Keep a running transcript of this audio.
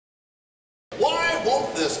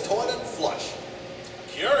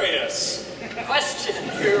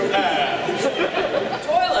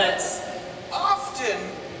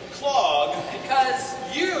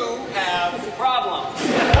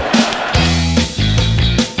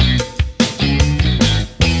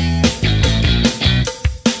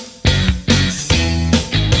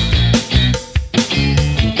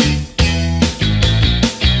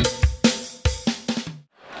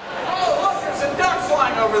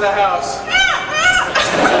of the house.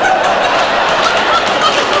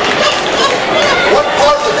 What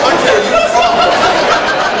part of the country are you from?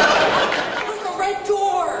 The red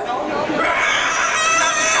door. No.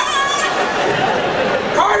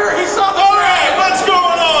 Carter, he saw the dragon. What's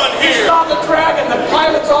going on He here? saw the dragon that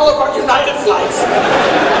pilots all of our United flights.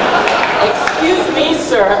 Excuse me,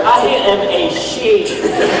 sir. I am a she.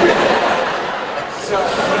 So,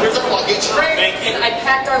 Here's our luggage. And I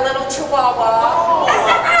packed our little chihuahua.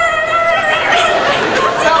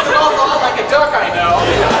 sounds an awful lot like a duck I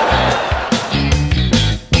know.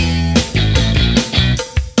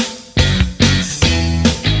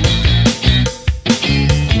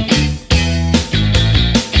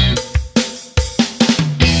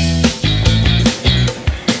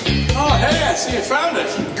 Oh, hey, I see you found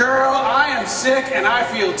it. Girl, I am sick and I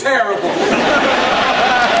feel terrible.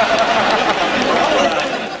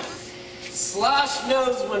 Slosh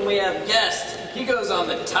knows when we have guests. He goes on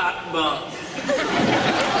the top bunk.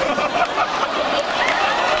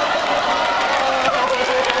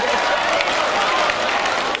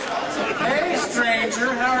 Hey,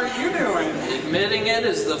 stranger, how are you doing? Admitting it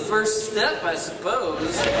is the first step, I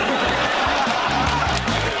suppose.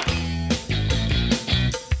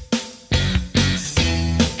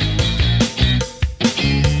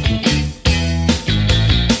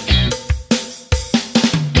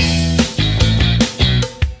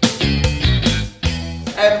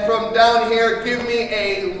 And from down here, give me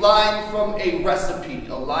a line from a recipe.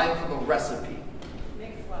 A line from a recipe.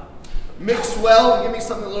 Mix well. Mix well. Give me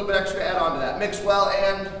something a little bit extra to add on to that. Mix well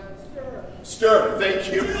and stir.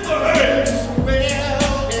 Thank you. Mix well and stir. Mix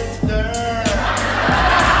well and stir.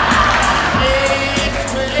 Mix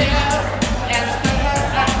well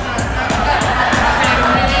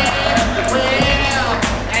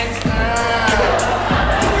and stir.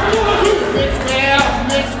 Mix well.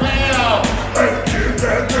 Mix well.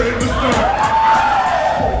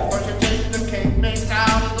 Once you take the cake mix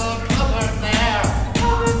out of the cupboard there.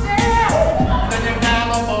 Then you grab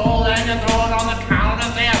a bowl and you throw it on the counter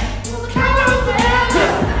there.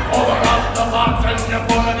 Open up the box and you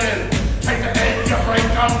put it in. Take the eggs, you break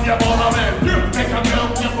them, you put them in.